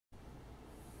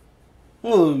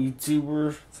Hello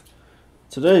YouTubers,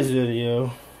 today's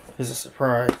video is a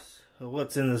surprise of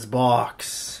what's in this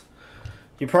box.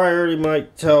 You probably already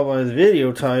might tell by the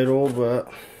video title,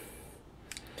 but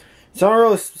it's not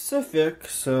really specific,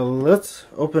 so let's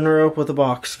open her up with a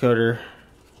box cutter.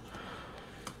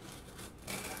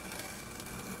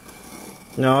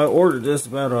 Now I ordered this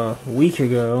about a week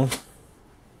ago,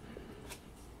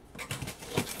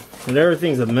 and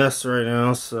everything's a mess right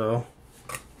now, so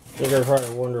I think I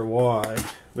probably wonder why.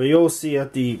 But you'll see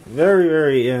at the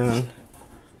very end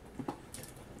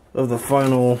of the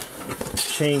final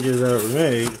changes that were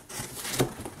made.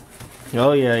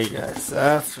 Oh yeah, you guys,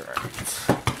 that's right.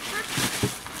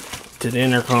 It's an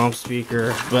intercom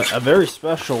speaker, but a very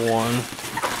special one.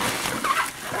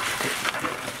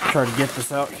 Try to get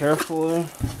this out carefully.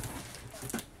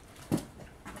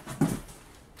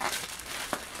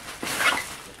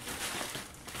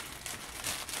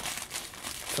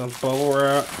 Some bubble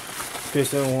wrap in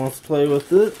case anyone wants to play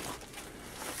with it.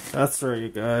 That's right, you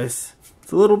guys.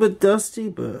 It's a little bit dusty,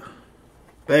 but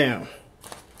bam.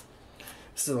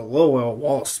 This is a Lowell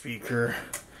wall speaker.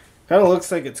 Kind of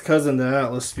looks like its cousin, the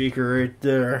Atlas speaker right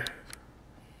there.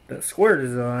 That square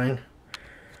design.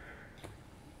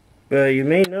 But you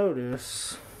may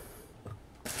notice,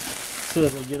 as soon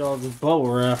as I get all this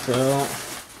bubble wrap out,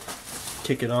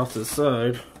 kick it off to the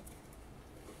side,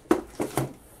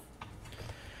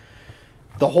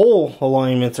 the hole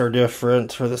alignments are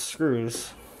different for the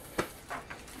screws.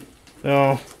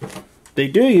 Now, they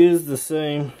do use the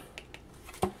same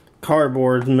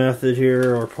cardboard method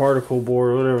here, or particle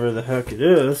board, whatever the heck it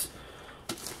is.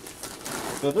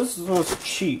 But this is what's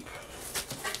cheap.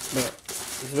 But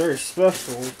it's very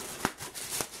special.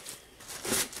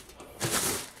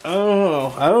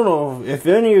 I don't know if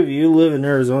any of you live in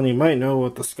Arizona, you might know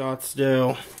what the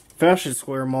Scottsdale Fashion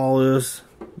Square Mall is.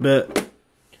 But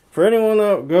for anyone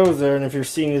that goes there, and if you're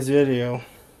seeing this video,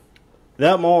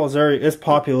 that mall is it's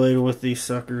populated with these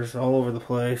suckers all over the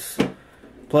place,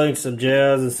 playing some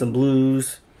jazz and some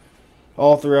blues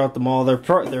all throughout the mall.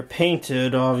 They're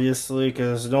painted, obviously,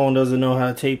 because no one doesn't know how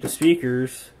to tape the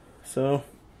speakers. So,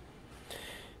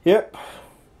 yep,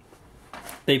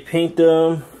 they paint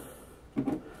them.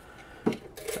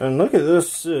 And look at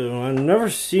this too. I've never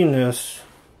seen this.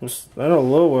 I know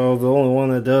Lowell is the only one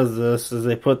that does this. Is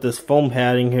they put this foam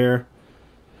padding here.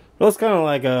 Well, it's kind of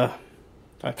like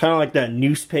that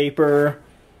newspaper,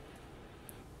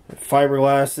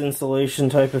 fiberglass insulation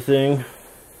type of thing.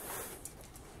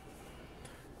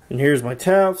 And here's my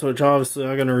taps, which obviously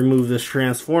I'm going to remove this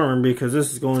transformer because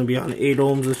this is going to be on 8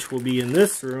 ohms, which will be in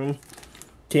this room.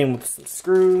 Came with some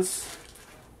screws.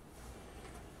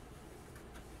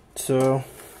 So,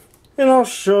 and I'll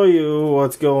show you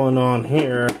what's going on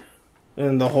here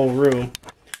in the whole room.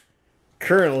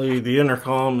 Currently, the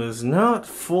intercom is not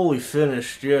fully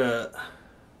finished yet.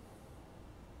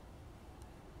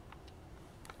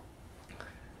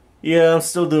 Yeah, I'm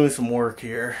still doing some work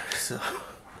here. So, in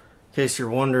case you're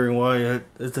wondering why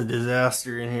it's a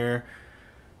disaster in here.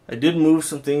 I did move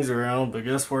some things around, but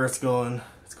guess where it's going?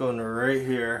 It's going right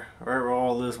here, right where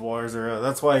all these wires are at.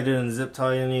 That's why I didn't zip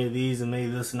tie any of these and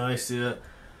made this nice yet.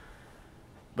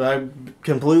 But I've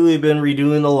completely been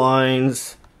redoing the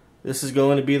lines. This is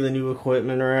going to be the new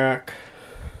equipment rack.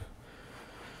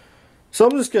 So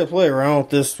I'm just going to play around with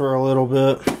this for a little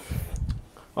bit.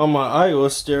 On my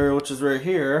iOS stereo, which is right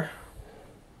here.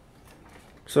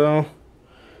 So,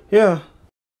 yeah.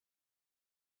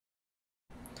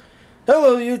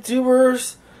 Hello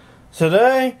YouTubers!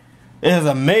 Today is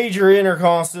a major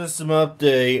intercom system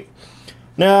update.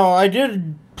 Now, I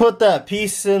did put that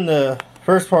piece in the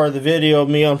first part of the video of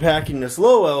me unpacking this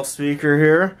Lowell speaker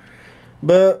here,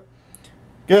 but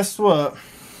guess what?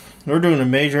 We're doing a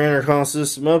major intercom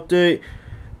system update.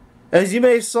 As you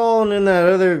may have saw in that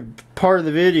other part of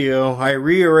the video, I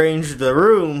rearranged the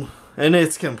room and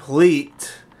it's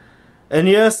complete. And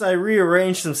yes, I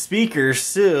rearranged some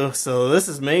speakers too, so this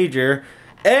is major.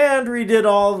 And redid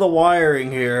all the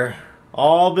wiring here.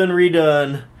 All been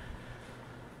redone.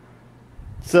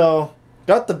 So,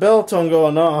 got the bell tone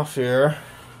going off here.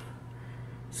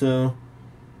 So,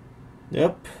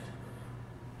 yep.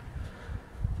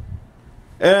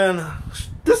 And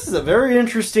this is a very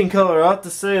interesting color, I have to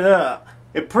say that.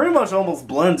 It pretty much almost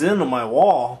blends into my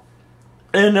wall.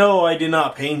 And no, I did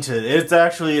not paint it. It's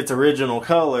actually its original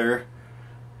color.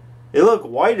 It looked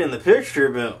white in the picture,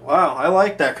 but wow, I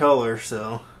like that color,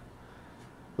 so.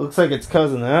 Looks like it's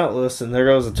cousin Atlas, and there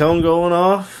goes the tone going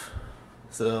off.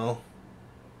 So.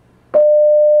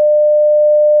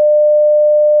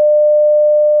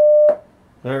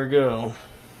 There we go.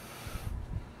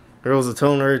 There goes the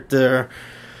tone right there.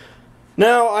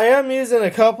 Now, I am using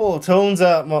a couple of tones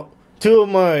that two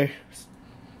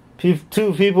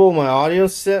people in my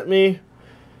audience sent me.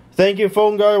 Thank you,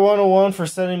 Phone Guy 101, for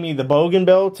sending me the Bogan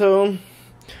Bell tone.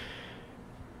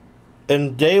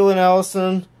 And Dalen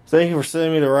Allison, thank you for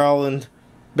sending me the Rowland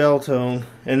Bell tone.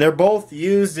 And they're both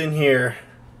used in here.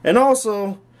 And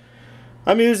also,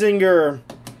 I'm using your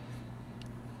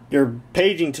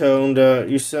paging tone that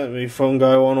you sent me, Phone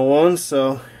Guy 101.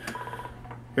 So,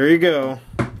 here you go.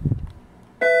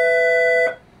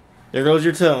 There goes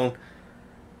your tone.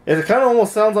 It kind of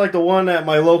almost sounds like the one that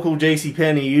my local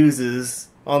JCPenney uses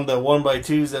on the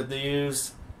 1x2s that they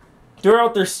use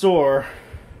throughout their store.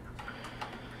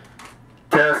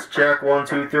 Test, check, 1,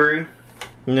 2, 3.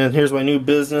 And then here's my new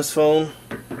business phone.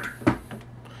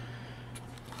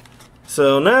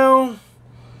 So now, I'm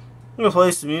going to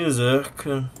play some music.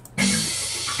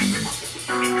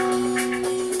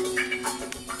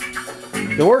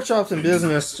 The workshop's in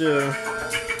business too.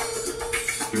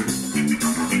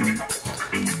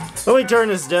 Let me turn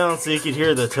this down so you can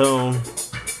hear the tone.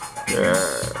 There.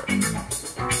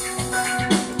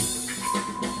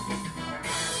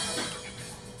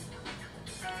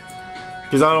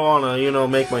 Because I don't want to, you know,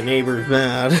 make my neighbors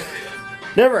mad.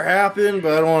 Never happened,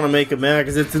 but I don't want to make them mad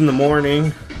because it's in the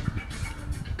morning.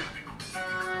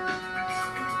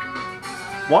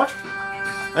 Watch.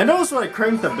 I noticed when I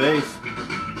cranked the bass.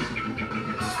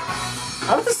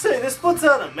 I have to say, this puts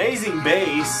out amazing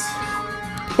bass.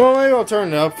 Well, maybe I'll turn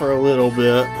it up for a little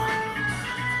bit.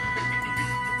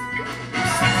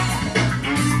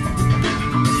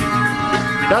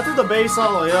 That's with the bass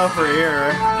all the way up for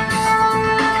here.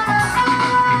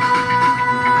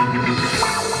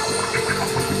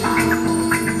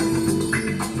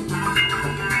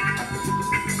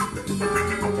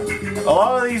 A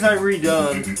lot of these I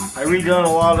redone. I redone a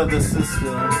lot of the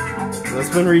system. That's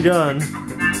been redone.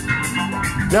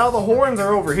 Now the horns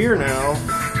are over here now.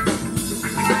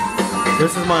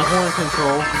 This is my horn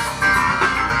control.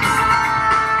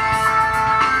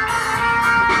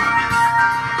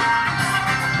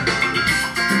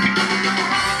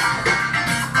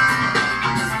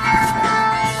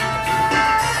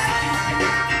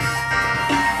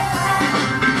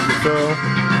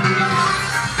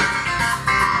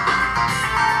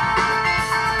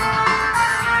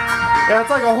 Yeah, it's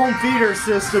like a home theater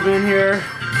system in here.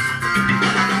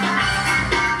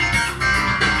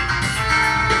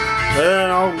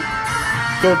 Then I'll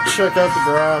go check out the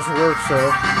garage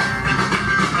workshop.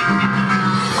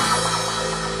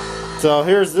 So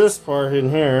here's this part in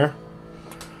here.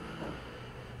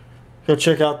 Go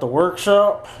check out the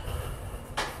workshop.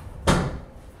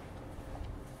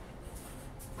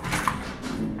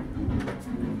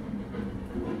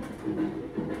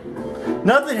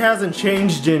 Nothing hasn't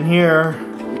changed in here.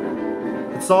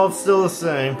 It's all still the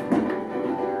same.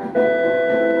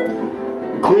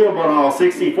 Cleo Bonall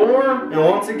 64, and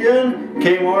once again,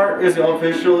 Kmart is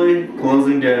officially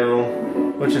closing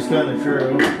down, which is kind of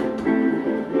true.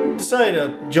 Decided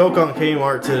to joke on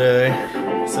Kmart today,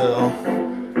 so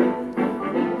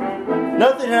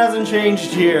nothing hasn't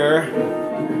changed here.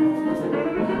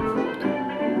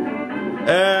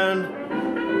 And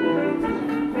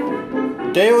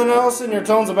Dalen Allison, your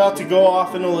tone's about to go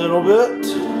off in a little bit,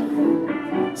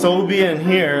 so we'll be in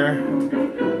here.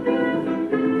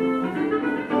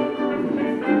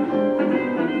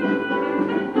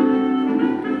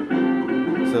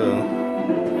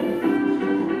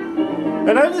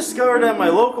 And I discovered that my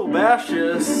local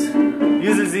Bashas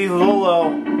uses these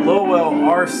Lowell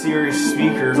R series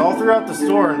speakers all throughout the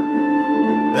store.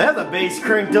 And they have the bass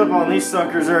cranked up on these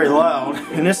suckers very loud,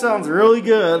 and this sounds really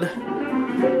good.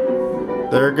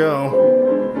 There we go.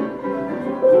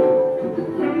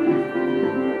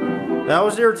 That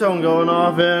was your tone going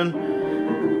off, and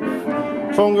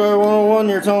Phone Guy 101,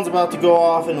 your tone's about to go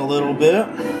off in a little bit.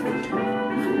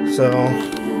 So,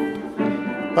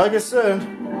 like I said,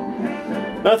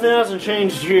 nothing hasn't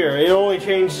changed here. It only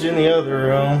changed in the other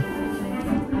room.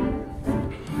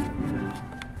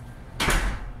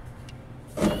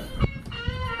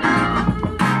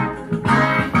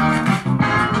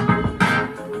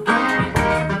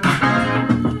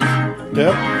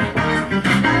 Yep.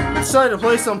 Decided to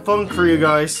play some funk for you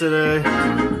guys today.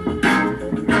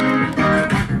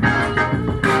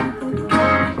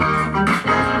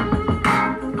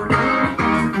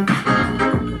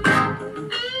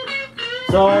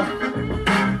 So,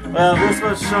 this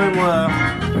much time left.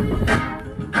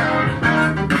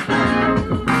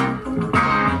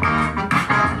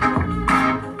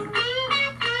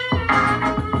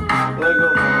 There we go.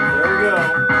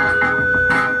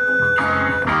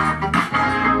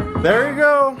 There you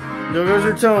go. There goes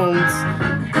your tones.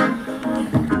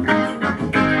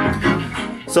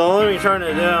 So let me turn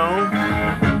it down.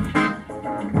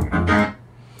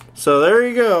 So there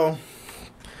you go.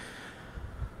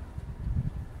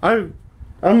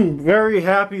 I'm very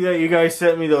happy that you guys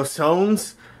sent me those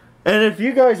tones. And if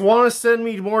you guys want to send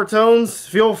me more tones,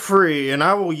 feel free, and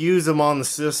I will use them on the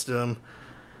system.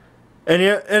 And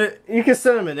you can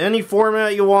send them in any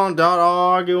format you want,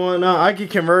 .ogg and whatnot. I can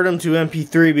convert them to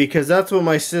MP3 because that's what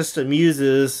my system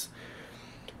uses.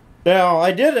 Now,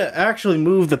 I did actually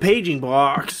move the paging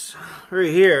box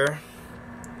right here.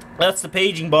 That's the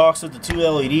paging box with the 2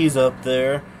 LEDs up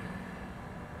there.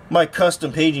 My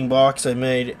custom paging box I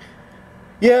made.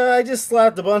 Yeah, I just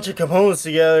slapped a bunch of components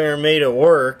together and made it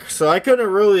work. So I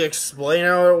couldn't really explain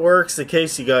how it works in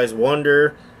case you guys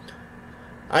wonder.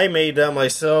 I made that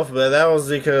myself, but that was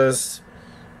because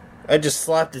I just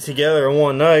slapped it together in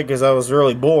one night because I was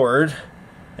really bored.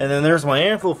 And then there's my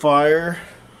amplifier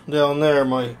down there,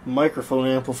 my microphone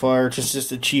amplifier, which is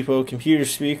just a cheapo computer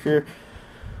speaker.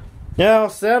 Now,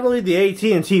 sadly, the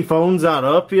AT&T phone's not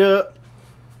up yet,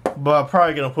 but I'm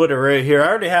probably going to put it right here. I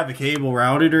already have the cable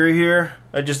routed right here.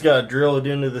 I just got to drill it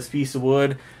into this piece of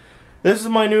wood. This is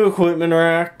my new equipment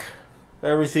rack.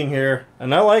 Everything here.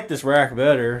 And I like this rack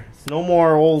better. It's no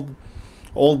more old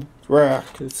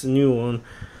rack. It's a new one.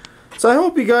 So I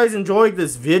hope you guys enjoyed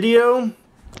this video.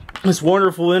 This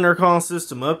wonderful intercom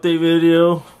system update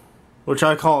video, which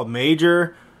I call it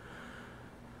major.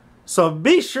 So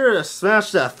be sure to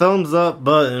smash that thumbs up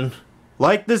button.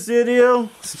 Like this video.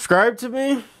 Subscribe to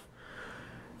me.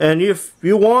 And if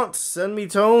you want, send me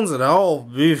tones and I'll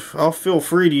feel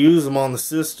free to use them on the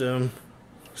system.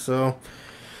 So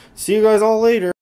see you guys all later.